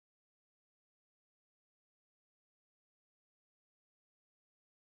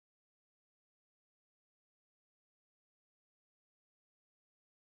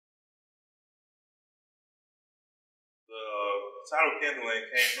The title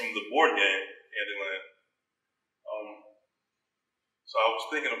Candyland came from the board game Candyland. So I was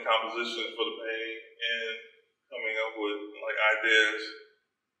thinking of compositions for the painting and coming up with like ideas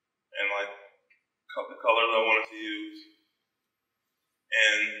and like the colors I wanted to use.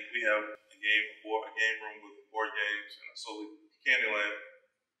 And we have a game room with board games and solely Candyland.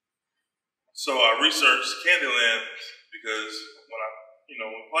 So I researched Candyland because when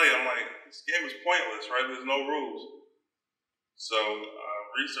we play, I'm like, this game is pointless, right? There's no rules. So I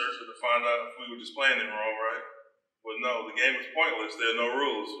researched it to find out if we were just playing it wrong, right? But no, the game is pointless. There are no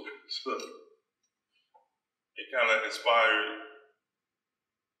rules. So it kind of inspired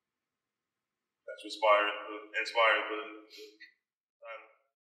the title.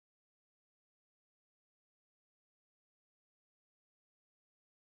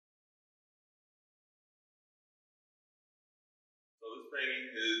 So this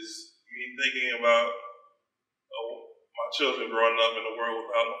painting is me thinking about my children growing up in a world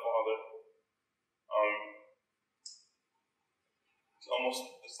without a father.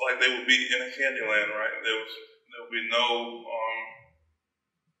 It's like they would be in a Candyland, right? There would be no, my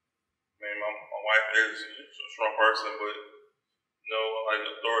wife is a strong person, but no like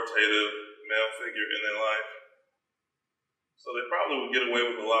authoritative male figure in their life. So they probably would get away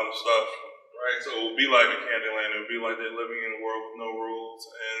with a lot of stuff, right? So it would be like a Candyland. It would be like they're living in a world with no rules,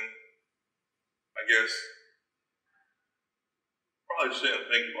 and I guess probably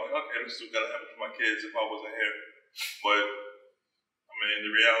shouldn't think like, okay, this is gonna happen to my kids if I wasn't here. But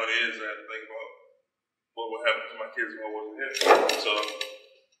the reality is I had to think about what would happen to my kids if I wasn't here. So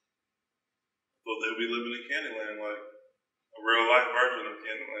they'll be living in Candyland, like a real life version of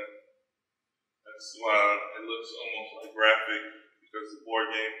Candyland. That's why it looks almost like graphic, because the board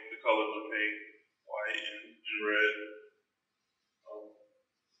game, the colors are pink, white, and red.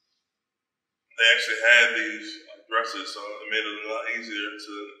 They actually had these dresses, so it made it a lot easier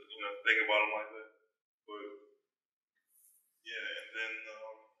to think about them like that. But yeah, and then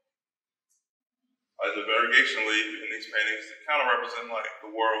the variegation leaf in these paintings, they kind of represent like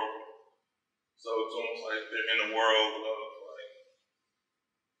the world. So it's almost like they're in a world of like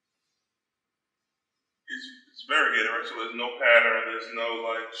it's variegated, right? So there's no pattern, there's no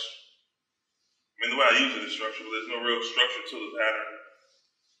like the way I use it is structure, but there's no real structure to the pattern.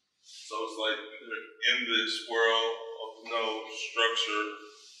 So it's like they're in this world of no structure,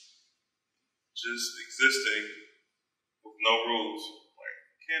 just existing with no rules, like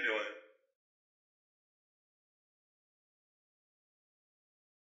Candyland.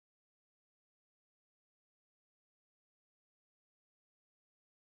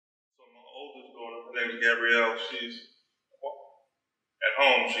 So my oldest daughter, her name is Gabrielle, she's at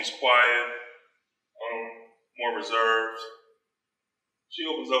home, she's quiet, more reserved. She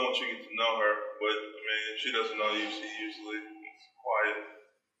opens up once you get to know her, but if she doesn't know you, she usually is quiet.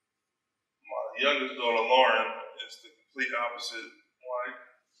 My youngest daughter, Lauren, is the complete opposite. Like,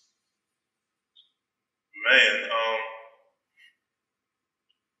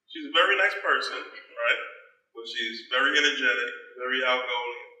 she's a very nice person, right? But she's very energetic, very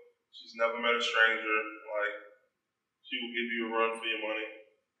outgoing. She's never met a stranger. Like, she will give you a run for your money.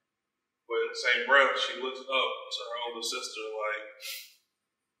 But in the same breath, she looks up to her older sister like,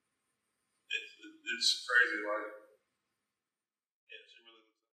 it's crazy, like, yeah, she really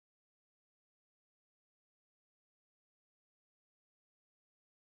looks up.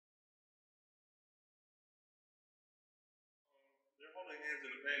 They're holding hands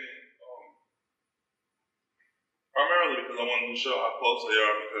in the painting, primarily because I wanted to show how close they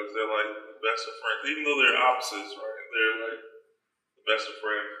are, because they're like the best of friends. Even though they're opposites, right? They're like the best of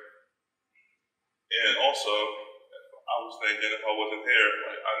friends. And also, I was thinking if I wasn't here,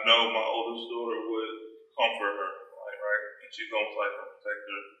 like I know my oldest daughter would comfort her, like, right? And she's almost like a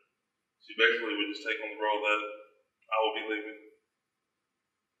protector. She basically would just take on the role that I will be leaving.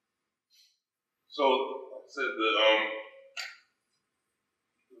 So, like I said, the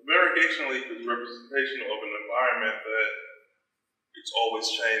variegation leaf is representational of an environment that it's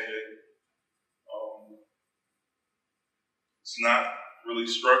always changing. It's not really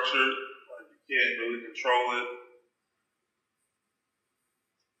structured, like you can't really control it.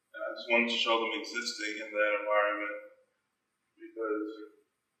 And I just wanted to show them existing in that environment, because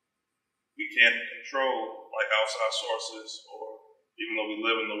we can't control like outside sources, or even though we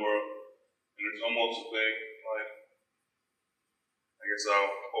live in the world. And it's almost a thing like, I guess I'll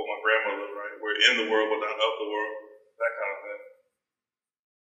quote my grandmother, right? We're in the world but not of the world, that kind of thing.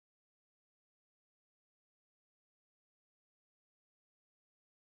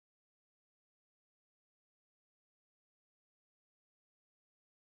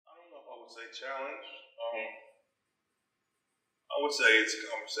 I don't know if I would say challenge. I would say it's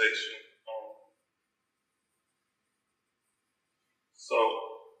a conversation. So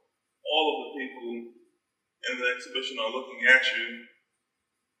all of the people in the exhibition are looking at you,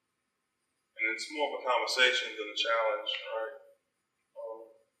 and it's more of a conversation than a challenge, right?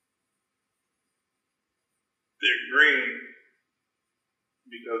 They're green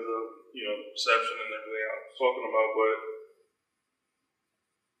because of, perception and everything I was talking about, but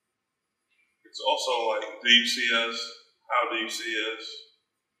it's also like, do you see us? How do you see us?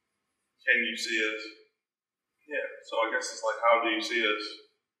 Can you see us? Yeah, so I guess it's like, how do you see us?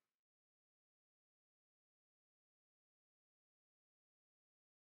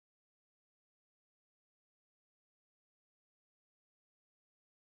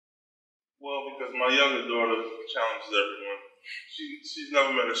 Well, because my younger daughter challenges everyone. She's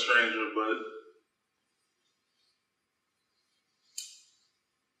never met a stranger, but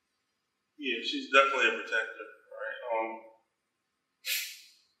yeah, she's definitely a protector, right?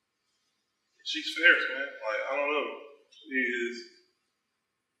 She's fierce, man. Like, I don't know. She is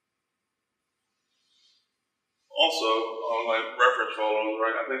also like reference photos,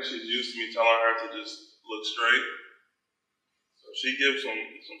 right? I think she's used to me telling her to just look straight. So she gives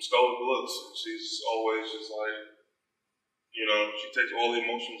some stoic looks, and she's always just like, she takes all the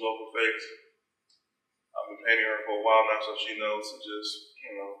emotions off her face. I've been painting her for a while now, so she knows to just,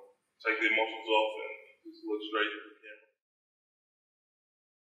 take the emotions off and just look straight at the camera.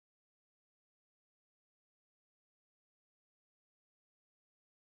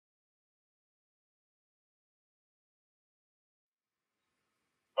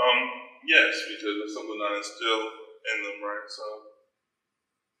 Yes, because it's something that I instill in them, right? So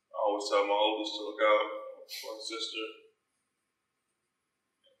I always tell my oldest to look out for his sister.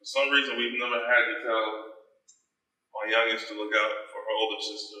 For some reason, we've never had to tell my youngest to look out for her older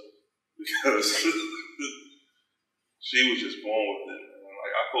sister because she was just born with it. And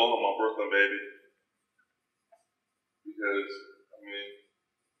like, I call her my Brooklyn baby because,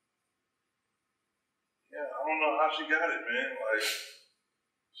 I don't know how she got it, man. Like,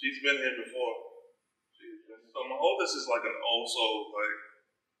 she's been here before. So my oldest is like an old soul. Like,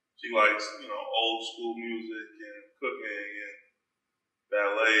 she likes, old school music and cooking and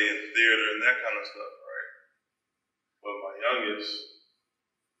ballet and theater and that kind of stuff, right? But my youngest,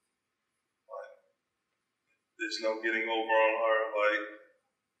 like, there's no getting over on her. Like,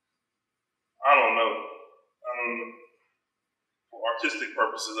 I don't know. For artistic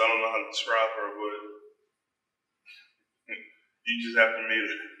purposes, I don't know how to describe her, but you just have to meet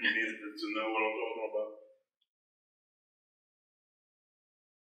her to know what I'm talking about.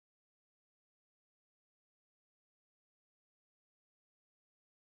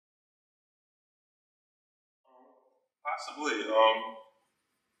 Possibly. Of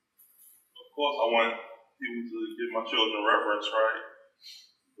course, I want people to give my children reverence, right?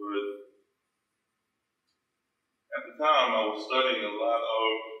 But at the time, I was studying a lot of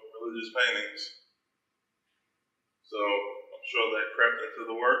religious paintings, so I'm sure that crept into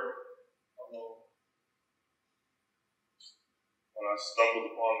the work. When I stumbled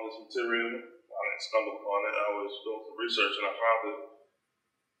upon this material, I didn't stumble upon it. I was doing some research and I found it,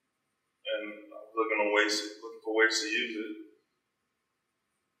 and I was looking for ways to use it.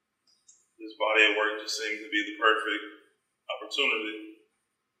 This body of work just seemed to be the perfect opportunity.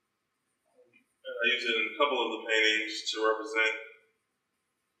 And I use it in a couple of the paintings to represent,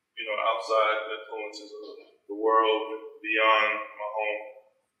 outside influences of the world beyond my home.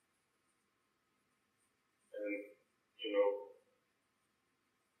 And,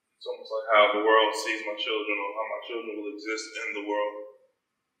 it's almost like how the world sees my children or how my children will exist in the world.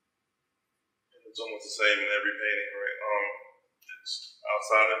 And it's almost the same in every painting, right? It's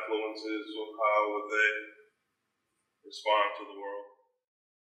outside influences or how would they respond to the world.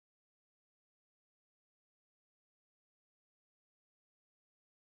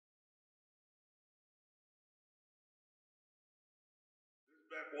 This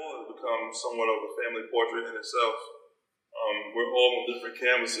back wall has become somewhat of a family portrait in itself. We're all on different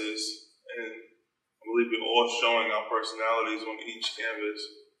canvases, and I believe we're all showing our personalities on each canvas.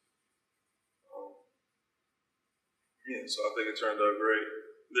 So I think it turned out great.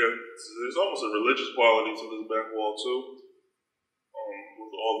 There's almost a religious quality to this back wall too,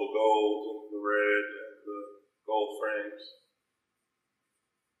 with all the gold and the red and the gold frames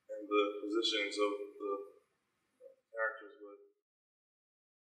and the positions of the characters.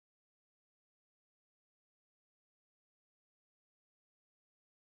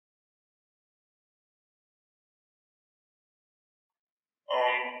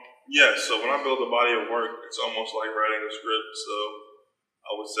 So when I build a body of work, it's almost like writing a script. So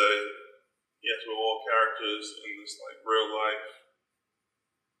I would say, yes, we're all characters in this like real life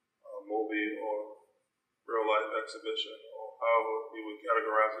exhibition, or however you would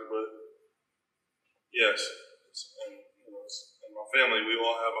categorize it. But yes, and in my family, we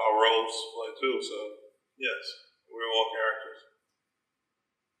all have our roles to play too. So yes, we're all characters.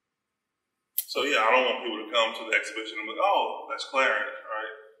 So yeah, I don't want people to come to the exhibition and be like, oh, that's Clarence,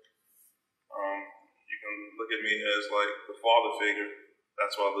 right? You can look at me as like the father figure.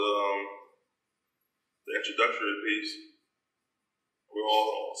 That's why the introductory piece, we're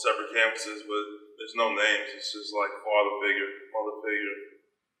all on separate campuses, but there's no names. It's just like father figure, mother figure.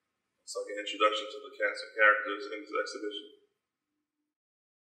 It's like an introduction to the cast of characters in this exhibition.